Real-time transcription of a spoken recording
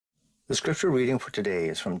The scripture reading for today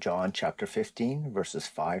is from John chapter 15, verses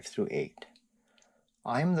 5 through 8.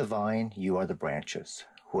 I am the vine, you are the branches.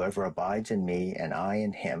 Whoever abides in me and I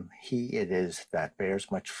in him, he it is that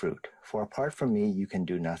bears much fruit, for apart from me you can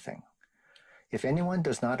do nothing. If anyone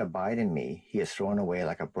does not abide in me, he is thrown away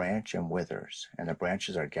like a branch and withers, and the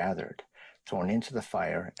branches are gathered, thrown into the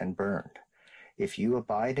fire, and burned. If you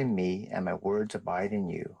abide in me, and my words abide in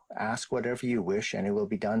you, ask whatever you wish, and it will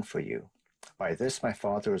be done for you. By this my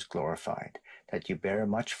Father is glorified, that you bear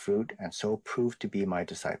much fruit, and so prove to be my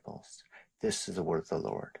disciples. This is the word of the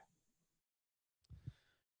Lord.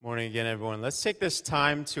 Morning again, everyone. Let's take this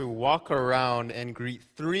time to walk around and greet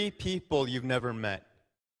 3 people you've never met.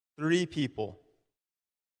 3 people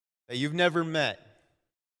that you've never met.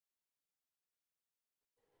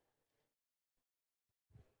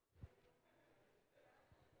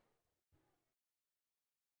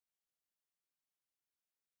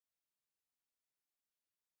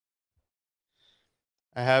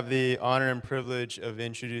 I have the honor and privilege of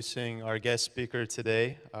introducing our guest speaker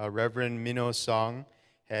today. Reverend Minho Song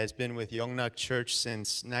has been with Yongnak Church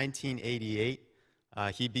since 1988.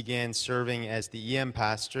 He began serving as the EM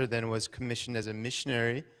pastor, then was commissioned as a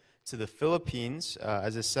missionary to the Philippines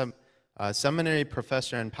as a seminary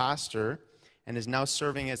professor and pastor, and is now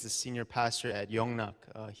serving as the senior pastor at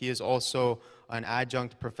Yongnak. He is also an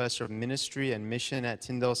adjunct professor of ministry and mission at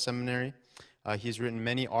Tyndale Seminary. He's written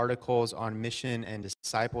many articles on mission and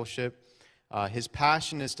discipleship. His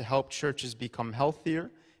passion is to help churches become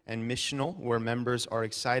healthier and missional, where members are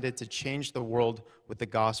excited to change the world with the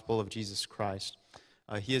gospel of Jesus Christ.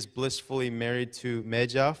 He is blissfully married to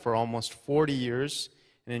Meja for almost 40 years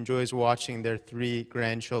and enjoys watching their 3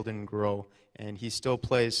 grandchildren grow. And he still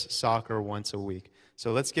plays soccer once a week.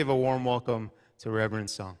 So let's give a warm welcome to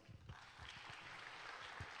Reverend Song.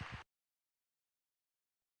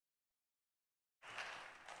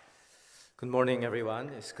 Good morning, everyone.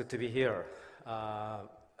 It's good to be here.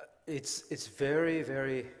 It's very,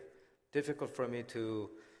 very difficult for me to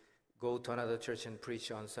go to another church and preach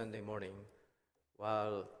on Sunday morning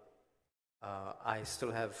while I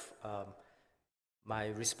still have my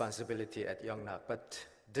responsibility at Yongnak. But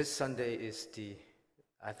this Sunday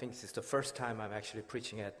I think this is the first time I'm actually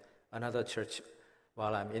preaching at another church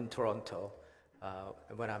while I'm in Toronto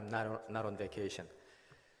when I'm not on vacation.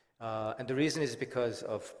 And the reason is because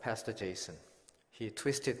of Pastor Jason. He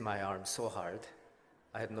twisted my arm so hard,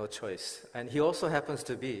 I had no choice. And he also happens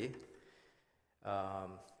to be,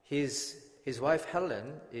 his wife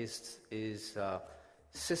Helen is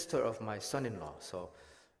sister of my son-in-law. So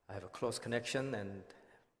I have a close connection and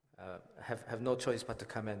have no choice but to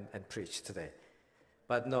come and preach today.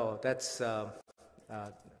 But no,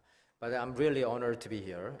 but I'm really honored to be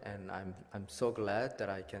here, and I'm so glad that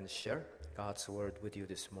I can share God's word with you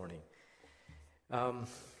this morning.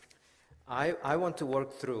 I want to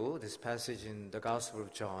work through this passage in the Gospel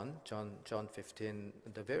of John 15,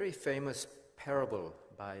 the very famous parable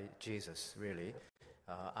by Jesus, really.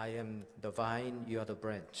 I am the vine, you are the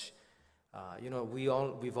branch.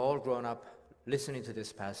 We've all grown up listening to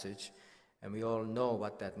this passage, and we all know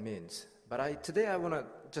what that means. But today I want to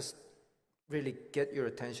just really get your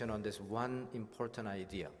attention on this one important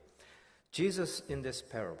idea. Jesus, in this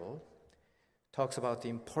parable, talks about the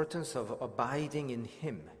importance of abiding in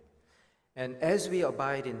Him. And as we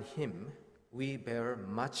abide in Him, we bear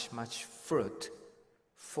much, much fruit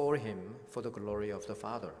for Him, for the glory of the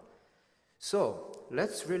Father. So,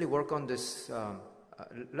 let's really work on this.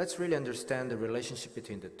 Let's really understand the relationship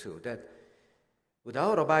between the two. That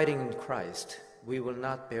without abiding in Christ, we will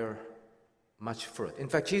not bear much fruit. In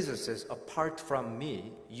fact, Jesus says, apart from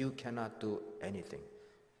me, you cannot do anything.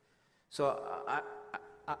 So,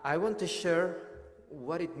 I want to share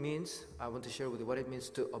what it means. I want to share with you what it means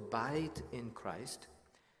to abide in Christ,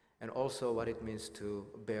 and also what it means to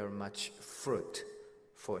bear much fruit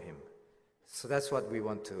for Him. So that's what we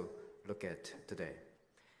want to look at today.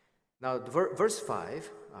 Now, verse 5,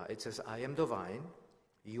 it says, I am the vine,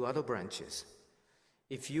 you are the branches.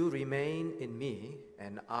 If you remain in me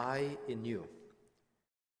and I in you,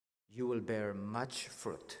 you will bear much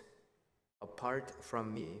fruit. Apart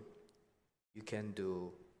from me, you can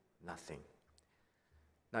do nothing.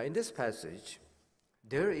 Now, in this passage,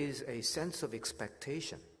 there is a sense of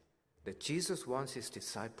expectation that Jesus wants His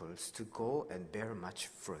disciples to go and bear much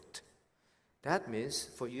fruit. That means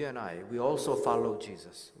for you and I, we also follow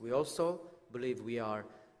Jesus. We also believe we are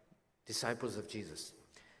disciples of Jesus.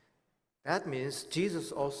 That means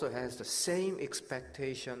Jesus also has the same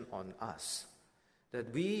expectation on us,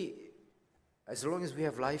 that we, as long as we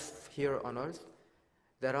have life here on earth,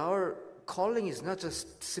 that our calling is not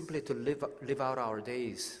just simply to live out our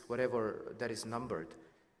days, whatever that is numbered,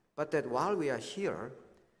 but that while we are here,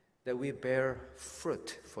 that we bear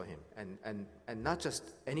fruit for him. And not just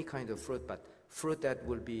any kind of fruit, but fruit that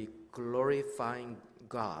will be glorifying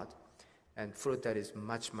God, and fruit that is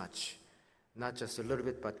much, much, not just a little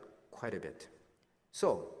bit, but quite a bit.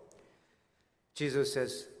 So, Jesus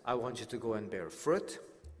says, I want you to go and bear fruit,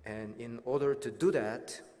 and in order to do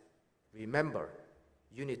that, remember,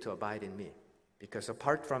 you need to abide in me, because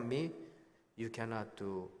apart from me, you cannot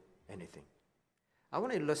do anything. I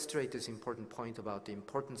want to illustrate this important point about the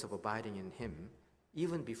importance of abiding in him,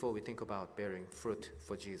 even before we think about bearing fruit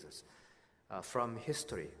for Jesus. From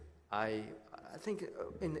history, I think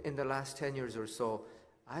in the last 10 years or so,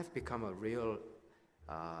 I've become a real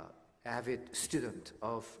avid student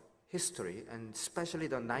of history, and especially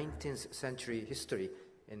the 19th century history.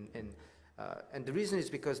 And the reason is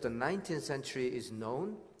because the 19th century is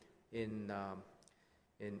known in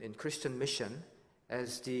Christian mission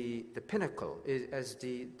as the pinnacle, as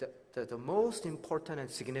the most important and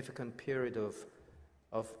significant period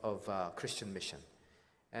of Christian mission.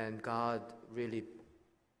 And God really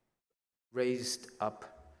raised up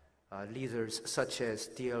leaders such as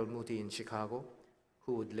D.L. Moody in Chicago,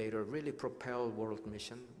 who would later really propel world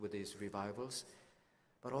mission with his revivals.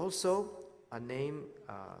 But also a name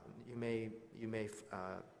you may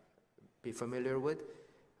be familiar with,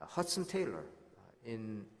 Hudson Taylor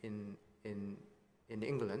in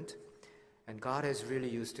England. And God has really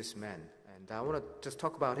used this man. And I want to just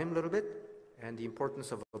talk about him a little bit and the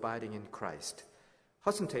importance of abiding in Christ.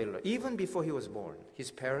 Hudson Taylor, even before he was born, his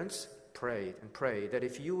parents prayed and prayed that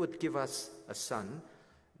if you would give us a son,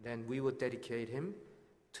 then we would dedicate him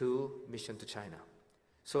to mission to China.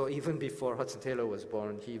 So even before Hudson Taylor was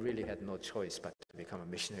born, he really had no choice but to become a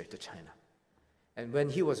missionary to China. And when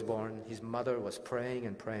he was born, his mother was praying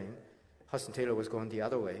and praying. Hudson Taylor was going the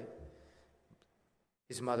other way.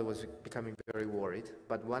 His mother was becoming very worried.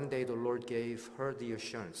 But one day the Lord gave her the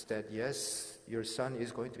assurance that, yes, your son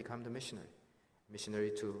is going to become the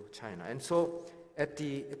missionary to China. And so at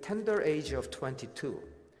the tender age of 22,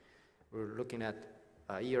 we're looking at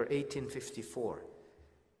year 1854,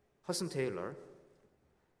 Hudson Taylor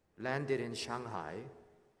landed in Shanghai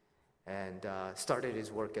and started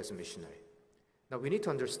his work as a missionary. Now we need to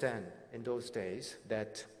understand in those days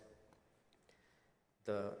that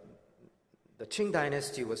the Qing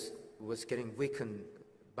dynasty was getting weakened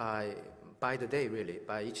by the day, really.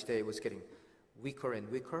 By each day it was getting weaker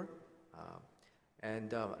and weaker.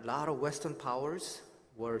 And a lot of Western powers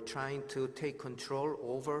were trying to take control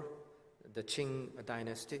over the Qing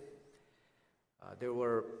dynasty. There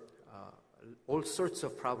were all sorts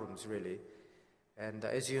of problems, really. And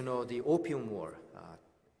as you know, the Opium War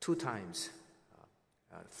 2 times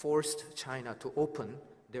forced China to open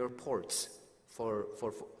their ports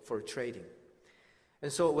for trading.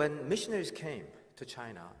 And so when missionaries came to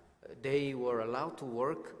China, they were allowed to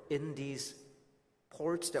work in these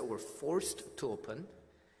ports that were forced to open.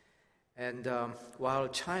 And while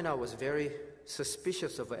China was very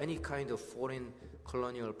suspicious of any kind of foreign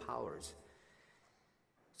colonial powers,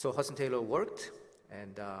 so Hudson Taylor worked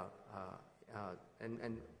and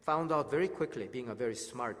found out very quickly, being a very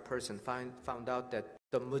smart person, found out that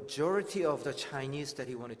the majority of the Chinese that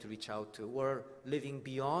he wanted to reach out to were living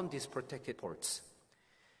beyond these protected ports.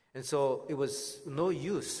 And so it was no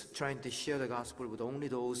use trying to share the gospel with only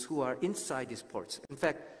those who are inside these ports. In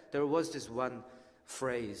fact, there was this one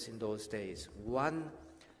phrase in those days: one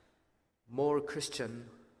more Christian,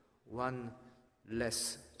 one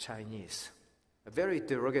less Chinese. A very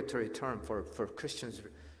derogatory term for Christians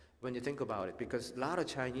when you think about it, because a lot of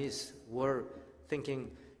Chinese were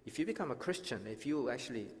thinking, if you become a Christian, if you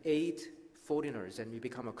actually aid foreigners and you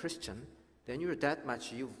become a Christian, then you're that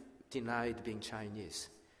much, you've denied being Chinese.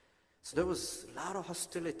 So there was a lot of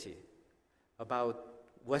hostility about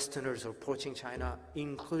Westerners approaching China,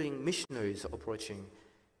 including missionaries approaching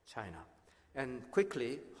China. And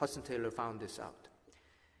quickly, Hudson Taylor found this out.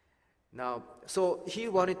 Now, so he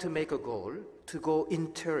wanted to make a goal to go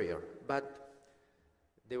interior, but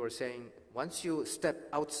they were saying, once you step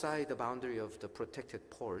outside the boundary of the protected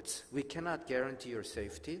ports, we cannot guarantee your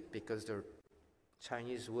safety because the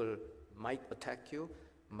Chinese might attack you,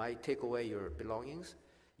 might take away your belongings.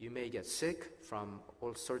 You may get sick from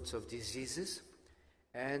all sorts of diseases,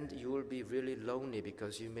 and you will be really lonely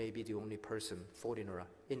because you may be the only person, foreigner,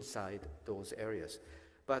 inside those areas.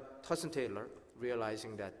 But Hudson Taylor,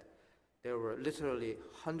 realizing that there were literally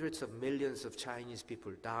hundreds of millions of Chinese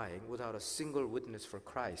people dying without a single witness for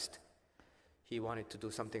Christ, he wanted to do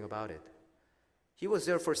something about it. He was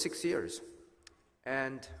there for 6 years,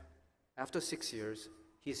 and after 6 years,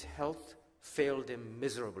 his health failed him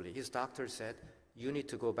miserably. His doctor said, you need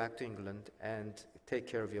to go back to England and take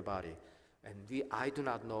care of your body. And I do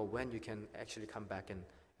not know when you can actually come back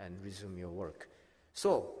and resume your work.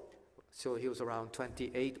 So he was around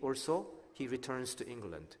 28 or so. He returns to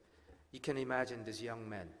England. You can imagine this young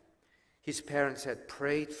man. His parents had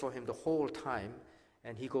prayed for him the whole time,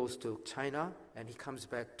 and he goes to China, and he comes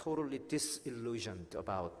back totally disillusioned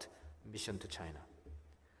about mission to China.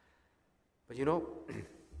 But you know,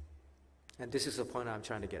 and this is the point I'm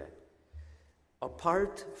trying to get at.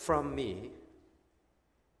 Apart from me,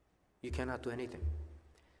 you cannot do anything.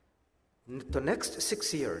 The next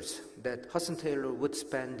 6 years that Hudson Taylor would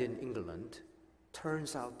spend in England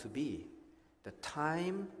turns out to be the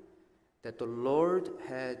time that the Lord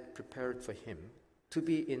had prepared for him to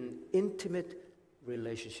be in intimate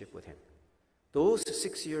relationship with him. Those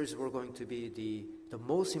 6 years were going to be the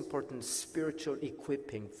most important spiritual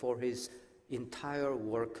equipping for his entire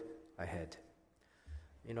work ahead.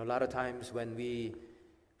 You know, a lot of times when we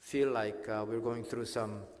feel like we're going through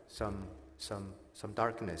some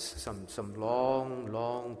darkness, some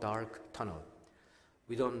long dark tunnel,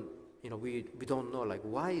 we don't know, like,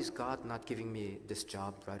 why is God not giving me this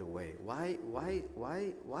job right away?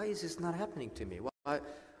 Why is this not happening to me?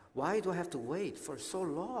 Why do I have to wait for so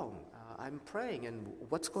long? I'm praying, and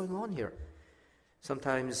what's going on here?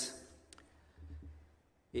 Sometimes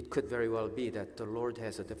it could very well be that the Lord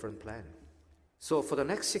has a different plan. So for the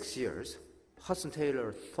next 6 years, Hudson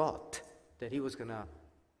Taylor thought that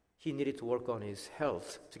he needed to work on his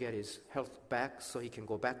health to get his health back so he can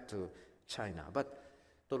go back to China. But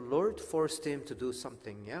the Lord forced him to do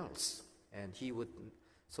something else. And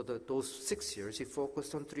those 6 years, he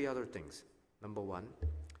focused on 3 other things. Number one,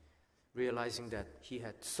 realizing that he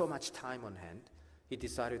had so much time on hand, he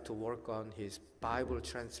decided to work on his Bible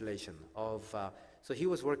translation of, so he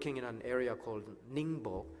was working in an area called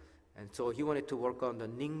Ningbo, and so he wanted to work on the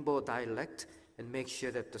Ningbo dialect and make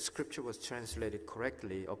sure that the scripture was translated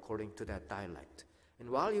correctly according to that dialect. And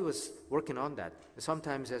while he was working on that,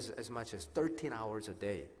 sometimes as much as 13 hours a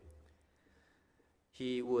day,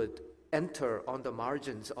 he would enter on the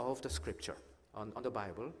margins of the scripture, on the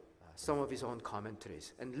Bible, some of his own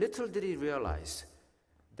commentaries. And little did he realize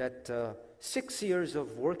that 6 years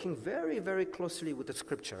of working very, very closely with the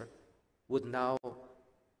scripture would now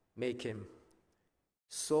make him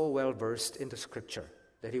so well versed in the scripture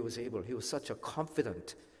that he was such a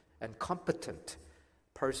confident and competent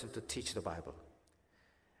person to teach the Bible.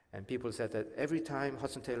 And people said that every time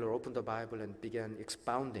Hudson Taylor opened the Bible and began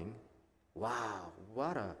expounding, wow,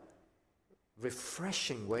 what a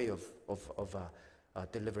refreshing way of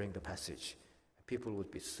delivering the passage. People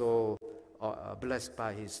would be so blessed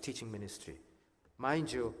by his teaching ministry.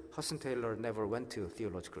 Mind you, Hudson Taylor never went to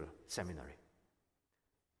theological seminary,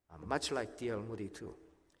 much like D.L. Moody too.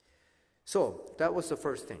 So that was the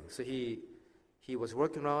first thing. So he was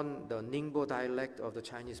working on the Ningbo dialect of the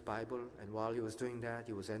Chinese Bible, and while he was doing that,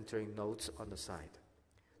 he was entering notes on the side.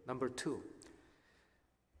 Number two,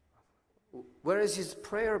 whereas his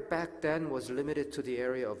prayer back then was limited to the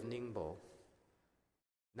area of Ningbo,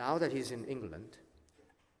 now that he's in England,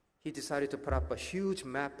 he decided to put up a huge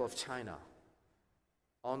map of China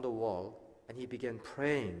on the wall, and he began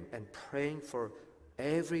praying for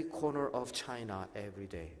every corner of China every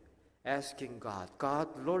day, asking God,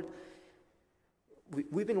 Lord,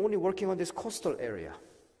 we've been only working on this coastal area.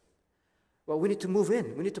 Well, we need to move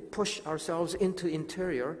in. We need to push ourselves into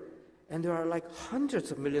interior, and there are like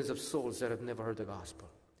hundreds of millions of souls that have never heard the gospel.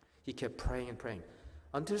 He kept praying and praying,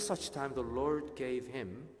 until such time the Lord gave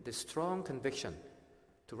him the strong conviction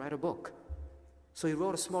to write a book. So he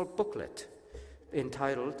wrote a small booklet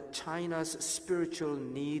entitled China's Spiritual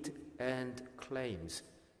Need and Claims.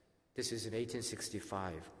 This is in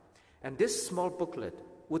 1865. And this small booklet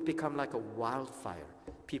would become like a wildfire.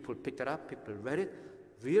 People picked it up, people read it,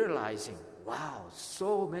 realizing, wow,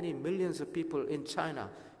 so many millions of people in China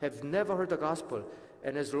have never heard the gospel.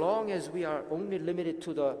 And as long as we are only limited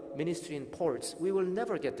to the ministry in ports, we will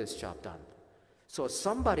never get this job done. So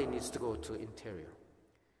somebody needs to go to interior.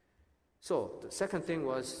 So the second thing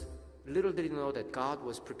was, little did he know that God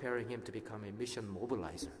was preparing him to become a mission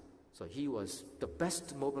mobilizer. So he was the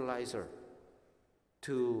best mobilizer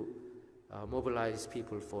to mobilize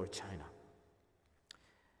people for China.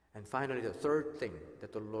 And finally, the third thing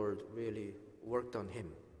that the Lord really worked on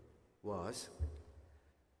him was,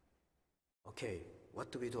 okay,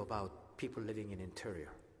 what do we do about people living in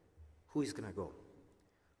interior? Who is going to go?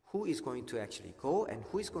 Who is going to actually go, and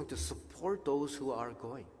who is going to support those who are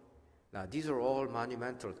going? Now, these are all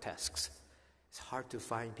monumental tasks. It's hard to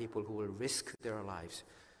find people who will risk their lives.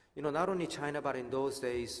 You know, not only China, but in those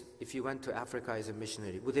days, if you went to Africa as a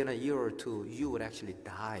missionary, within a year or two, you would actually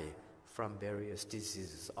die from various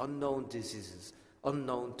diseases, unknown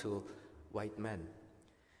to white men.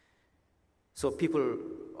 So people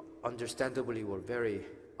understandably were very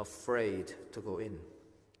afraid to go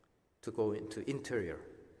into interior.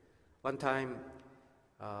 One time,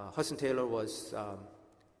 Hudson Taylor was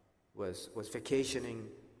vacationing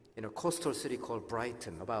in a coastal city called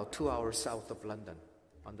Brighton, about 2 hours south of London,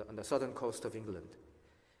 on the southern coast of England.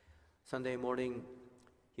 Sunday morning,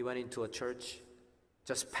 he went into a church,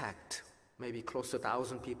 just packed, maybe close to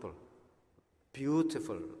 1,000 people.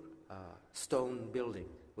 Beautiful stone building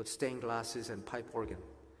with stained glasses and pipe organ.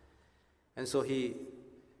 And so he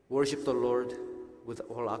worshiped the Lord with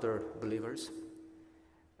all other believers.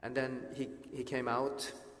 And then he came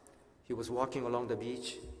out. He was walking along the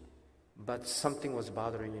beach, but something was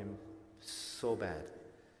bothering him so bad.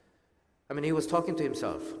 I mean, he was talking to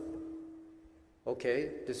himself. Okay,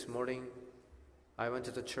 this morning I went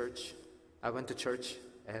to church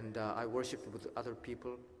and I worshiped with other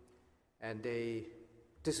people, and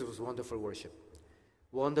this was wonderful worship,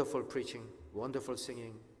 wonderful preaching, wonderful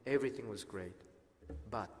singing, everything was great.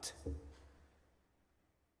 But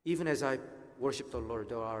even as I worship the Lord,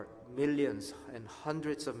 there are millions and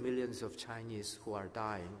hundreds of millions of Chinese who are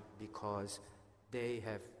dying because they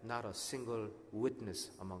have not a single witness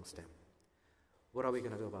amongst them. What are we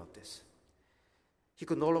going to do about this? He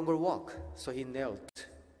could no longer walk, so he knelt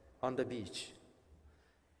on the beach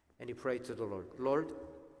and he prayed to the Lord. Lord,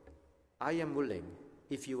 I am willing,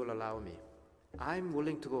 if you will allow me. I'm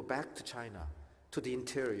willing to go back to China, to the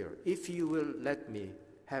interior, if you will let me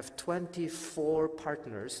have 24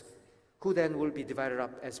 partners who then will be divided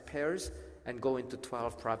up as pairs and go into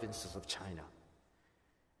 12 provinces of China.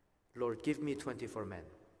 Lord, give me 24 men.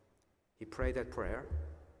 He prayed that prayer,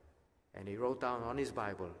 and he wrote down on his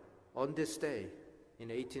Bible, on this day, in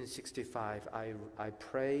 1865, I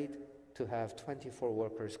prayed to have 24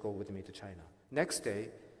 workers go with me to China. Next day,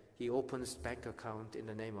 he opens bank account in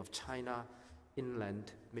the name of China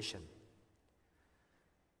Inland Mission.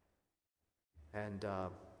 And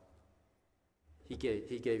he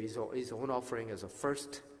gave his own offering as a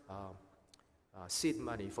first seed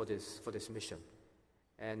money for this mission.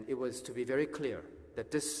 And it was to be very clear that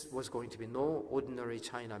this was going to be no ordinary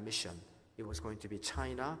China mission. It was going to be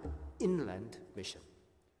China Inland Mission.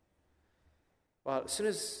 Well, as soon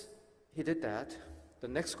as he did that, the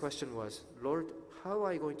next question was, Lord, how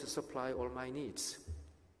are you going to supply all my needs?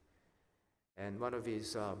 And one of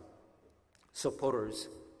his supporters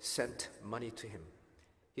sent money to him.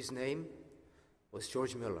 His name was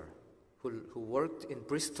George Miller, who worked in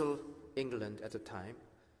Bristol, England at the time,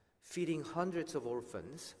 feeding hundreds of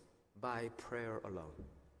orphans by prayer alone.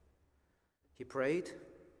 He prayed,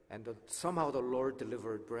 and somehow the Lord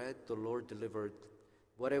delivered bread, the Lord delivered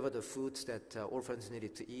whatever the foods that orphans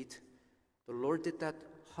needed to eat. The Lord did that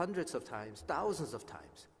hundreds of times, thousands of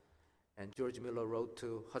times. And George Miller wrote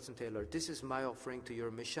to Hudson Taylor, this is my offering to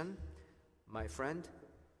your mission. My friend,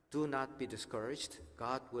 do not be discouraged.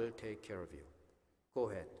 God will take care of you. Go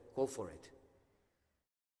ahead, go for it.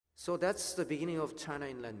 So that's the beginning of China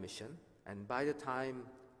Inland Mission. And by the time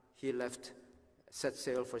he set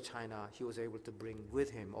sail for China, he was able to bring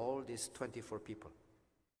with him all these 24 people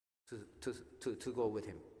to go with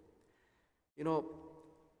him. You know,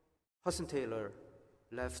 Hudson Taylor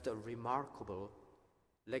left a remarkable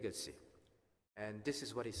legacy. And this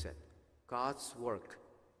is what he said: God's work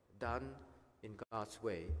done in God's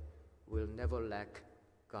way will never lack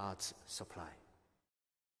God's supply.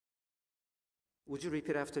 Would you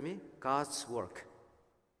repeat after me? God's work.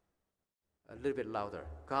 A little bit louder.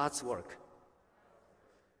 God's work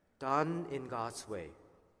done in God's way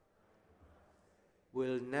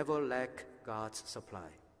will never lack God's supply.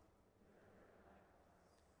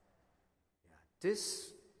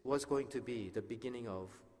 This was going to be the beginning of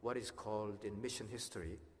what is called in mission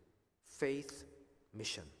history, faith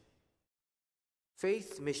mission.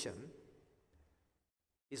 Faith mission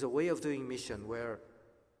is a way of doing mission where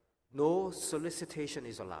no solicitation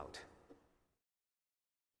is allowed.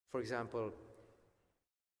 For example,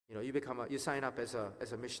 you sign up as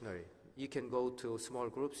a missionary. You can go to small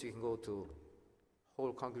groups, you can go to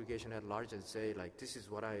whole congregation at large and say, like, this is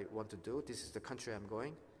what I want to do, this is the country I'm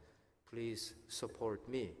going, please support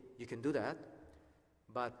me. You can do that,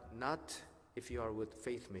 but not if you are with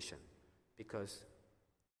faith mission, because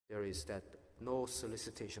there is that no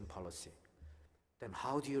solicitation policy. Then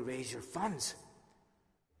how do you raise your funds?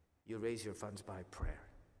 You raise your funds by prayer.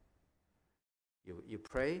 You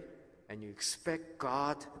pray and you expect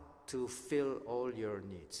God to fill all your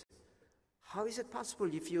needs. How is it possible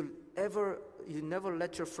if you never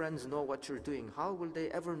let your friends know what you're doing? How will they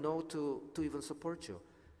ever know to even support you?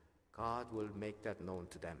 God will make that known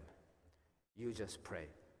to them. You just pray.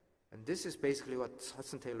 And this is basically what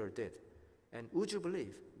Hudson Taylor did. And would you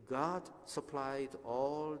believe, God supplied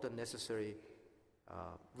all the necessary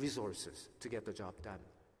resources to get the job done.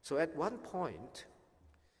 So at one point,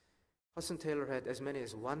 Hudson Taylor had as many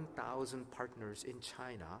as 1,000 partners in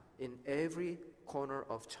China, in every corner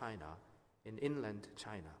of China, in inland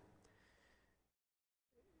China.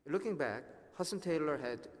 Looking back, Hudson Taylor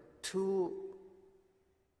had two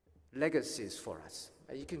legacies for us.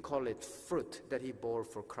 You can call it fruit that he bore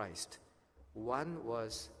for Christ. One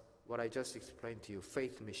was what I just explained to you,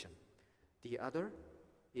 faith mission. The other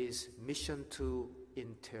is mission to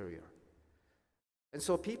interior. And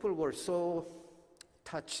so people were so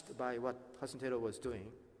touched by what Hudson Taylor was doing,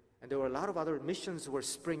 and there were a lot of other missions were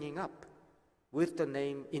springing up with the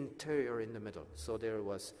name interior in the middle. So there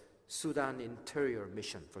was Sudan Interior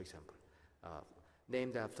Mission, for example,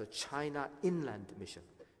 named after China Inland Mission.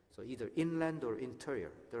 So either inland or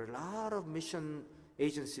interior. There are a lot of mission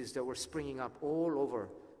agencies that were springing up all over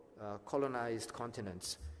colonized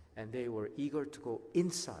continents, and they were eager to go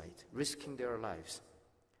inside, risking their lives.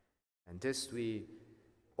 And this we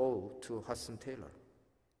owe to Hudson Taylor.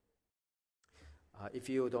 If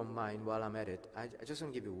you don't mind, while I'm at it, I just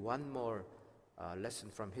want to give you one more lesson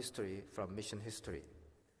from history, from mission history.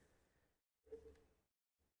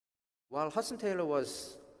 While Hudson Taylor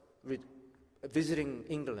was visiting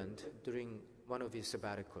England during one of his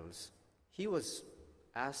sabbaticals, he was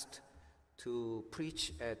asked to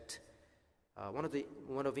preach at one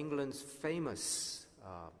of England's famous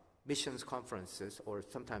missions conferences, or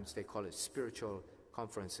sometimes they call it spiritual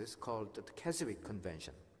conferences, called the Keswick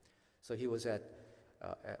Convention. So he was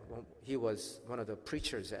one of the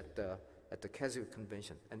preachers at the Keswick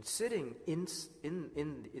Convention, and sitting in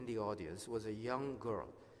the audience was a young girl,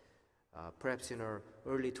 perhaps in her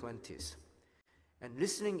early 20s, and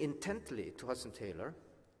listening intently to Hudson Taylor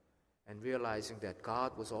and realizing that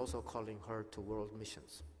God was also calling her to world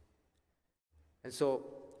missions. And so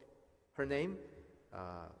her name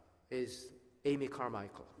is Amy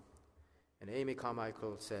Carmichael. And Amy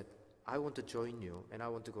Carmichael said, I want to join you, and I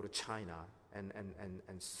want to go to China and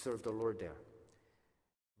serve the Lord there.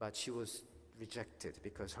 But she was rejected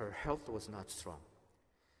because her health was not strong.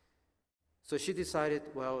 So she decided,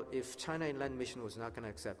 well, if China Inland Mission was not going to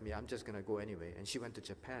accept me, I'm just going to go anyway. And she went to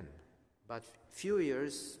Japan. But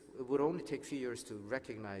it would only take a few years to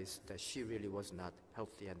recognize that she really was not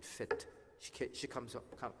healthy and fit. She comes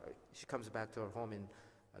back to her home in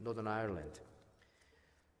Northern Ireland.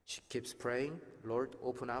 She keeps praying, Lord,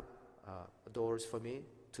 open up doors for me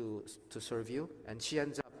to serve you. And she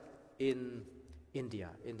ends up in India,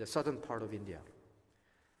 in the southern part of India.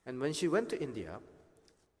 And when she went to India,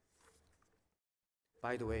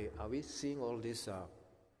 by the way, are we seeing all this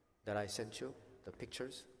that I sent you, the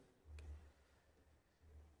pictures?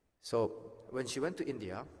 So when she went to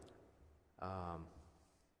India,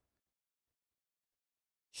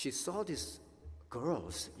 she saw these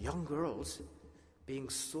girls, young girls, being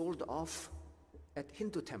sold off at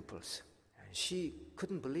Hindu temples. And she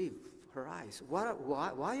couldn't believe her eyes.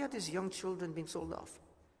 Why are these young children being sold off?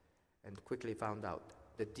 And quickly found out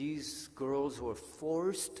that these girls were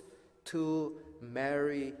forced to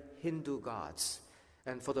marry Hindu gods.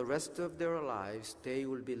 And for the rest of their lives, they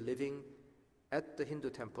will be living at the Hindu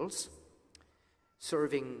temples,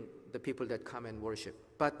 serving the people that come and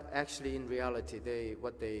worship. But actually, in reality,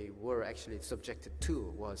 what they were actually subjected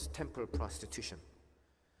to was temple prostitution.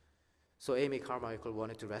 So Amy Carmichael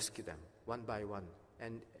wanted to rescue them one by one,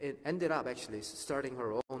 and it ended up actually starting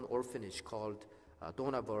her own orphanage called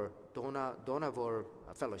Donavur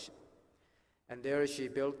Fellowship. And there she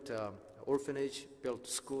built orphanage, built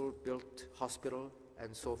school, built hospital,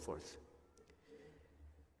 and so forth.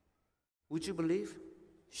 Would you believe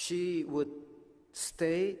she would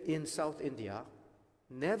stay in South India,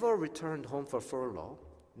 never returned home for furlough,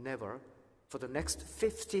 never, for the next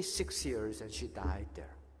 56 years, and she died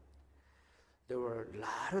there. There were a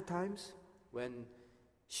lot of times when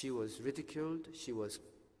she was ridiculed, she was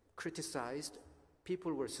criticized,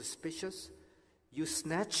 people were suspicious. You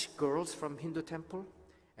snatch girls from Hindu temple,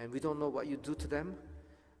 and we don't know what you do to them.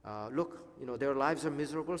 Look, their lives are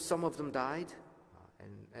miserable. Some of them died,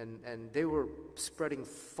 and they were spreading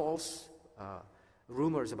false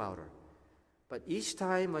rumors about her. But each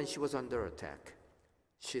time when she was under attack,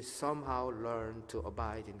 she somehow learned to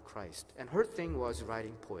abide in Christ. And her thing was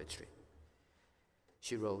writing poetry.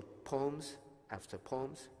 She wrote poems after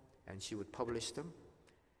poems, and she would publish them.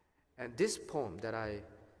 And this poem that I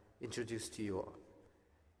introduced to you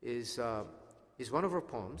is one of her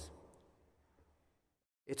poems.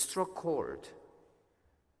 It struck chord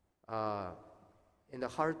in the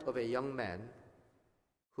heart of a young man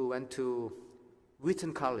who went to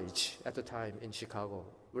Wheaton College at the time in Chicago.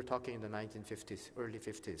 We're talking in the 1950s, early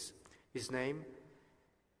 50s. His name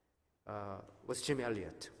was Jim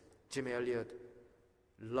Elliot. Jim Elliot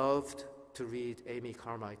loved to read Amy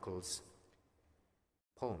Carmichael's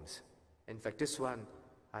poems. In fact, this one,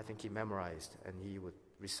 I think he memorized and he would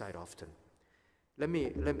recite often. Let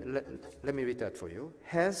me read that for you.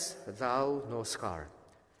 Hast thou no scar,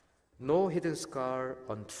 no hidden scar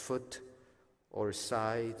on foot or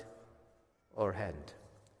side or hand?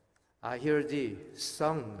 I hear thee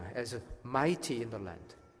sung as mighty in the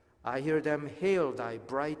land. I hear them hail thy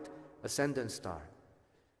bright ascendant star.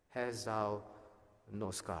 Hast thou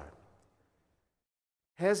no scar?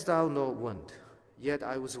 Hast thou no wound? Yet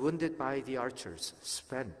I was wounded by the archers,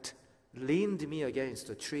 spent, leaned me against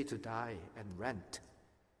a tree to die, and rent.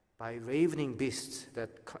 By ravening beasts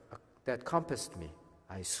that compassed me,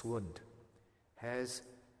 I swooned. Hast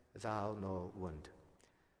thou no wound?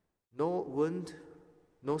 No wound,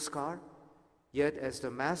 no scar? Yet as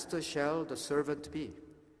the master shall the servant be,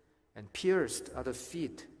 and pierced are the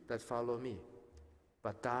feet that follow me,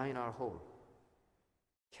 but thine are whole.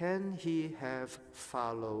 Can he have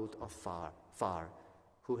followed afar, far,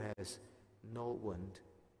 who has no wound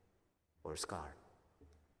or scar?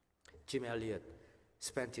 Jim Elliot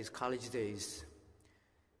spent his college days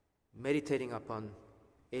meditating upon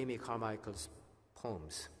Amy Carmichael's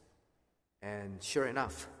poems. And sure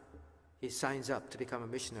enough, he signs up to become a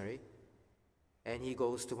missionary, and he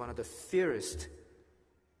goes to one of the fiercest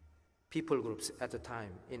people groups at the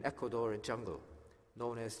time in Ecuador and jungle,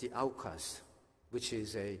 known as the Aucas, which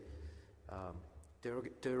is a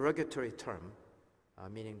derogatory term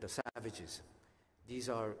meaning the savages. These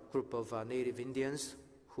are a group of native Indians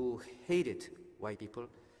who hated white people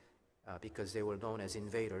because they were known as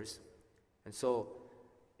invaders. And so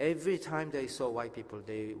every time they saw white people,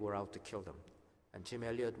 they were out to kill them. And Jim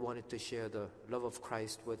Elliot wanted to share the love of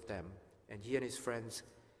Christ with them. And he and his friends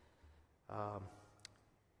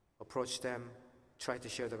approached them, tried to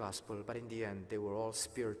share the gospel, but in the end, they were all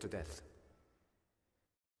speared to death.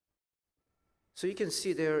 So you can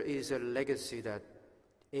see there is a legacy that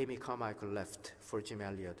Amy Carmichael left for Jim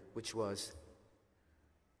Elliot, which was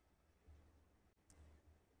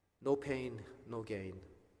no pain, no gain,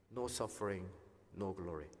 no suffering, no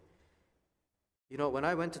glory. You know, when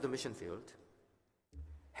I went to the mission field,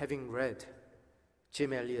 having read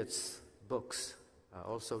Jim Elliot's books,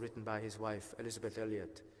 also written by his wife, Elizabeth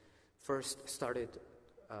Elliot,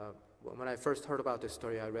 when I first heard about this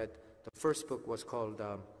story, I read, the first book was called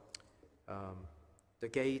The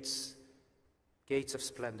Gates of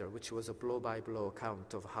Splendor, which was a blow-by-blow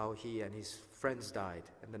account of how he and his friends died.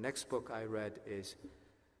 And the next book I read is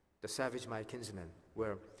The Savage My Kinsman,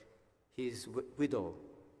 where his widow,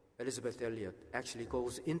 Elizabeth Elliot, actually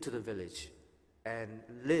goes into the village and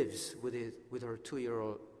lives with her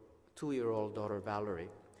two-year-old daughter, Valerie,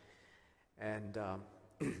 and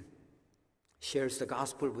shares the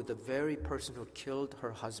gospel with the very person who killed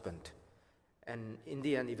her husband. And in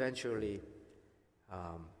the end, eventually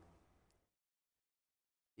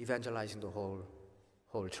evangelizing the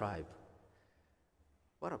whole tribe.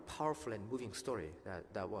 What a powerful and moving story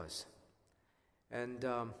that was. And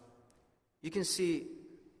you can see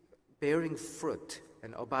bearing fruit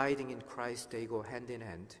and abiding in Christ, they go hand in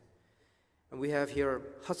hand. And we have here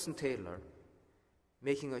Hudson Taylor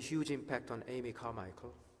making a huge impact on Amy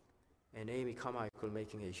Carmichael, and Amy Carmichael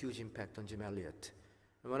making a huge impact on Jim Elliot.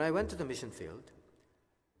 And when I went to the mission field,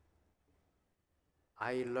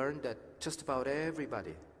 I learned that just about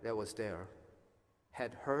everybody that was there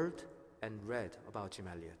had heard and read about Jim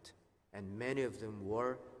Elliot. And many of them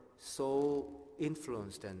were so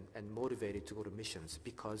influenced and motivated to go to missions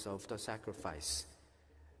because of the sacrifice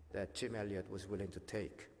that Jim Elliot was willing to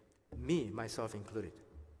take, me, myself included.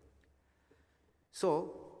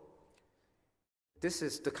 So, this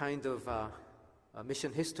is the kind of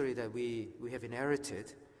mission history that we have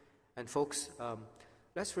inherited. And folks,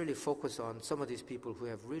 let's really focus on some of these people who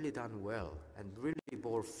have really done well and really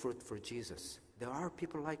bore fruit for Jesus. There are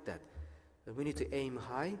people like that. And we need to aim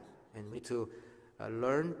high, and we need to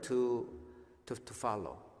learn to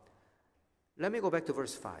follow. Let me go back to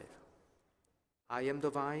verse 5. I am the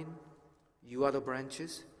vine, you are the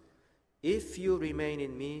branches. If you remain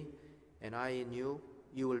in me and I in you,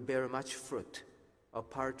 you will bear much fruit.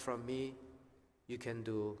 Apart from me, you can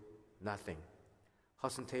do nothing.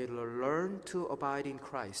 Hudson Taylor learned to abide in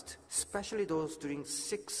Christ, especially those during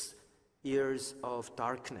 6 years of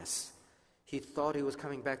darkness. He thought he was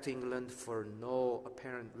coming back to England for no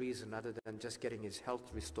apparent reason other than just getting his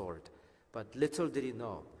health restored. But little did he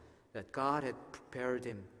know that God had prepared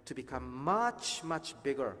him to become much, much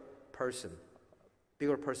bigger person,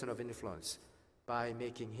 bigger person of influence by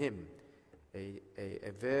making him a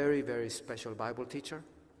very, very special Bible teacher,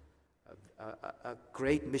 a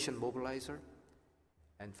great mission mobilizer,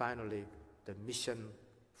 and finally, the mission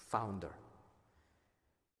founder.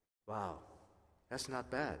 Wow, that's not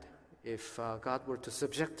bad. If God were to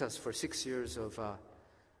subject us for 6 years of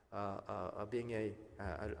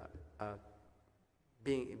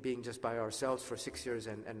being just by ourselves for 6 years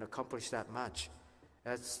and accomplish that much,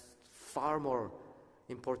 that's far more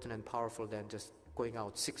important and powerful than just going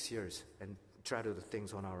out 6 years and try to do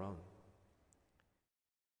things on our own.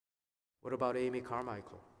 What about Amy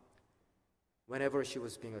Carmichael? Whenever she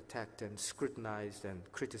was being attacked and scrutinized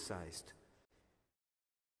and criticized,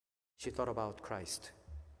 she thought about Christ,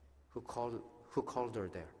 who called her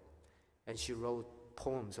there, and she wrote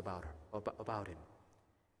poems about him.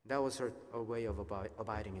 That was her way of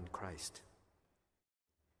abiding in Christ.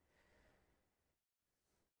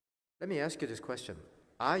 Let me ask you this question.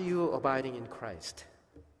 Are you abiding in Christ?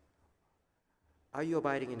 Are you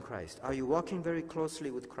abiding in Christ? Are you walking very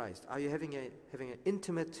closely with Christ? Are you having an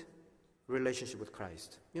intimate relationship with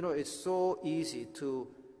Christ? You know, it's so easy to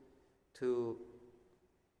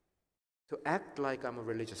act like I'm a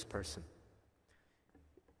religious person.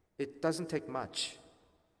 It doesn't take much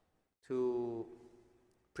to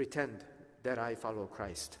pretend that I follow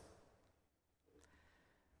Christ.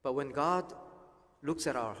 But when God looks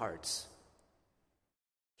at our hearts,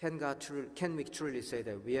 can we truly say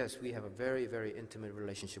that, yes, we have a very, very intimate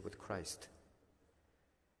relationship with Christ?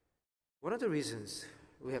 One of the reasons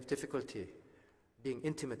we have difficulty being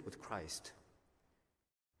intimate with Christ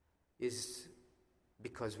is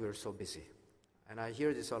because we're so busy. And I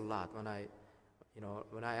hear this a lot when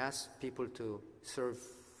I ask people to serve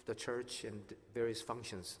the church in various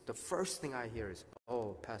functions. The first thing I hear is,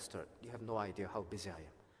 "Oh, Pastor, you have no idea how busy I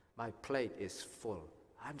am. My plate is full.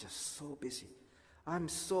 I'm just so busy. I'm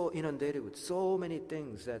so inundated with so many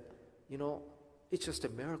things that, it's just a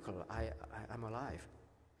miracle I'm alive."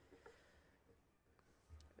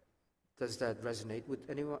 Does that resonate with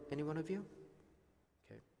any one of you?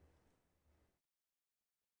 Okay.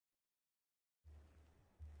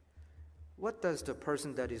 What does the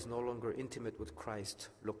person that is no longer intimate with Christ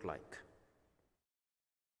look like?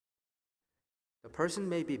 The person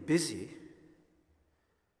may be busy,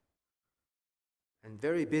 and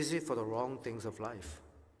very busy for the wrong things of life.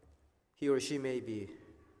 He or she may be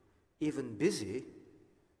even busy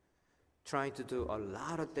trying to do a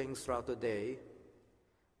lot of things throughout the day,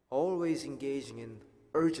 always engaging in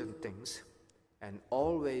urgent things and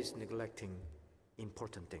always neglecting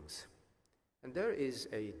important things. And there is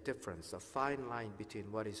a difference, a fine line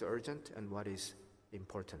between what is urgent and what is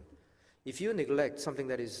important. If you neglect something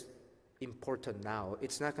that is important now,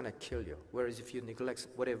 it's not going to kill you. Whereas if you neglect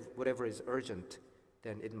whatever is urgent,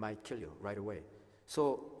 then it might kill you right away.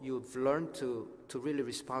 So you've learned to really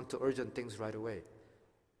respond to urgent things right away.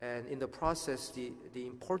 And in the process, the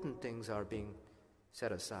important things are being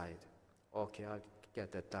set aside. Okay, I'll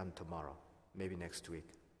get that done tomorrow, maybe next week,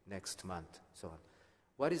 next month, so on.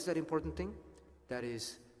 What is that important thing? That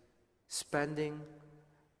is spending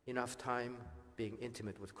enough time being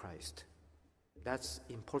intimate with Christ. That's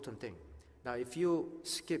important thing. Now, if you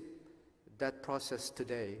skip that process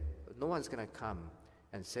today, no one's going to come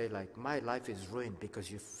and say, like, my life is ruined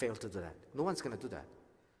because you failed to do that. No one's going to do that.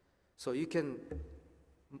 So you can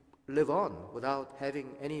live on without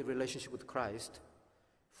having any relationship with Christ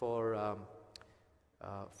for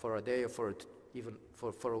a day or even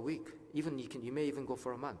for a week. Even you may even go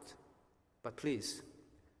for a month. But please,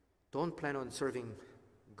 don't plan on serving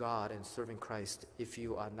God and serving Christ if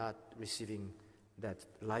you are not receiving that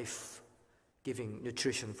life-giving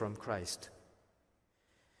nutrition from Christ.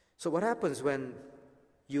 So what happens when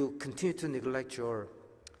you continue to neglect your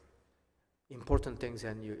important things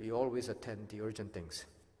and you always attend the urgent things?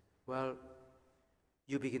 Well,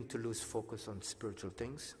 you begin to lose focus on spiritual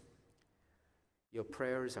things. Your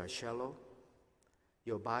prayers are shallow.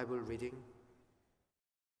 Your Bible reading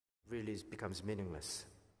really becomes meaningless,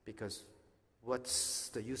 because what's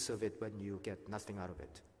the use of it when you get nothing out of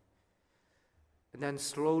it? And then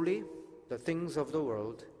slowly, the things of the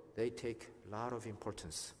world, they take a lot of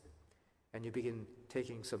importance. And you begin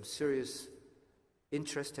taking some serious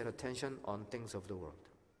interest and attention on things of the world.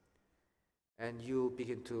 And you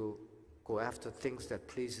begin to go after things that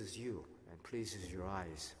pleases you and pleases your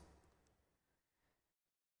eyes.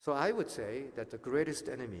 So I would say that the greatest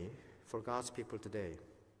enemy for God's people today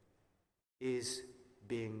is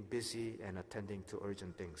being busy and attending to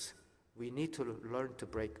urgent things. We need to learn to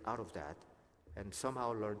break out of that and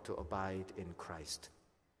somehow learn to abide in Christ.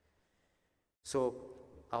 So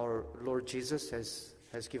our Lord Jesus has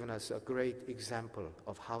has given us a great example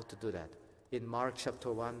of how to do that. In Mark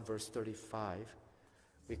chapter 1, verse 35,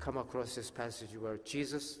 we come across this passage where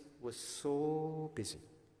Jesus was so busy.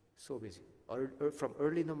 From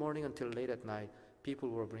early in the morning until late at night, people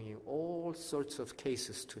were bringing all sorts of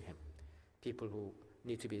cases to him. People who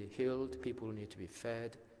need to be healed, people who need to be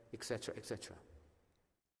fed, etc., etc.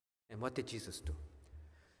 And what did Jesus do?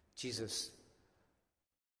 Jesus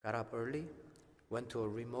got up early, went to a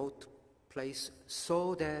remote place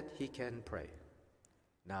so that he can pray.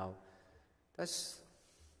 Now,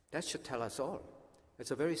 that should tell us all.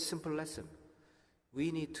 It's a very simple lesson.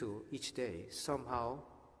 We need to, each day, somehow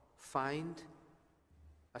find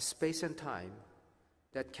a space and time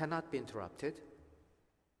that cannot be interrupted,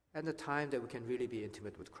 and the time that we can really be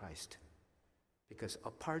intimate with Christ. Because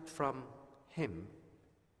apart from Him,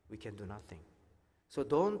 we can do nothing. So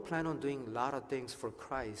don't plan on doing a lot of things for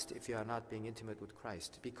Christ if you are not being intimate with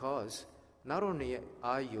Christ, because not only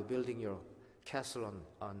are you building your castle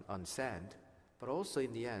on sand, but also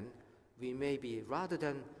in the end, we may be, rather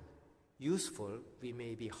than useful, we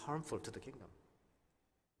may be harmful to the kingdom.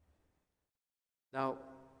 Now,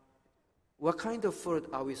 what kind of fruit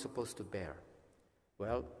are we supposed to bear?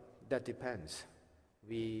 Well, that depends.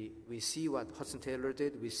 We see what Hudson Taylor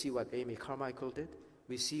did, we see what Amy Carmichael did,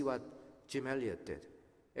 we see what Jim Elliot did.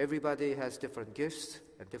 Everybody has different gifts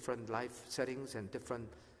and different life settings and different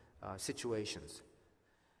situations.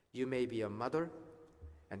 You may be a mother,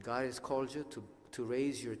 and God has called you to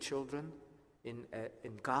raise your children in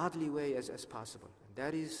godly way as possible. And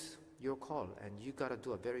that is your call, and you got to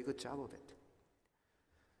do a very good job of it.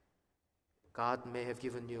 God may have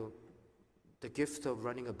given you the gift of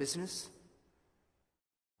running a business.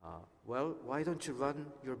 Well, why don't you run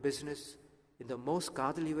your business in the most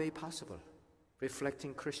godly way possible,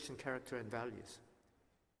 reflecting Christian character and values?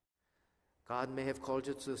 God may have called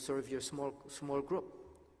you to serve your small group.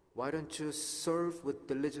 Why don't you serve with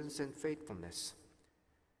diligence and faithfulness,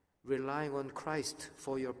 relying on Christ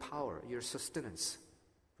for your power, your sustenance,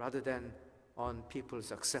 rather than on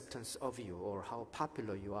people's acceptance of you or how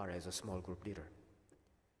popular you are as a small group leader?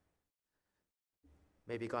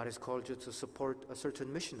 Maybe God has called you to support a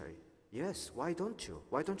certain missionary. Yes, why don't you?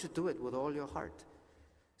 Why don't you do it with all your heart?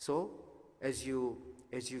 So, as you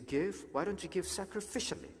give, why don't you give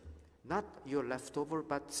sacrificially? Not your leftover,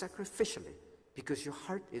 but sacrificially, because your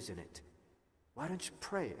heart is in it. Why don't you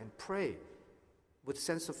pray, and pray with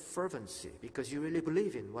sense of fervency, because you really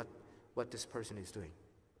believe in what this person is doing?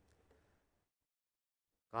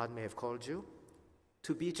 God may have called you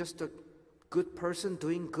to be just a good person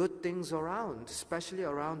doing good things around, especially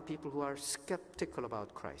around people who are skeptical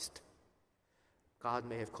about Christ. God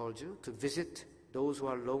may have called you to visit those who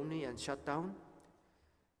are lonely and shut down,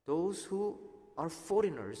 those who are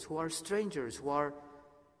foreigners, who are strangers, who are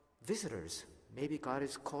visitors. Maybe God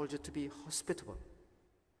has called you to be hospitable.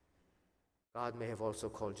 God may have also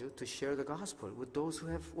called you to share the gospel with those who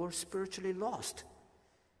were spiritually lost.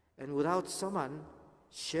 And without someone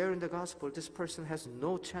sharing the gospel, this person has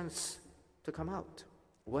no chance to come out,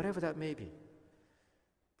 whatever that may be.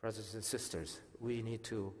 Brothers and sisters, we need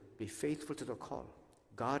to be faithful to the call.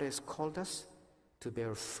 God has called us to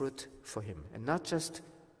bear fruit for Him, and not just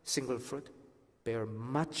single fruit, bear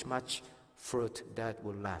much, much fruit that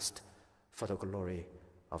will last for the glory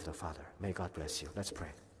of the Father. May God bless you. Let's pray.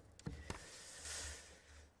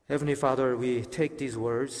 Heavenly Father, we take these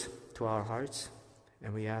words to our hearts,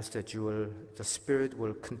 and we ask that the Spirit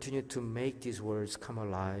will continue to make these words come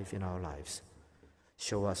alive in our lives.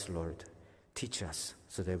 Show us, Lord. Teach us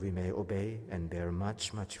so that we may obey and bear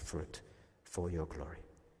much, much fruit for your glory.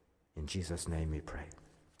 In Jesus' name we pray.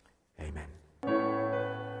 Amen.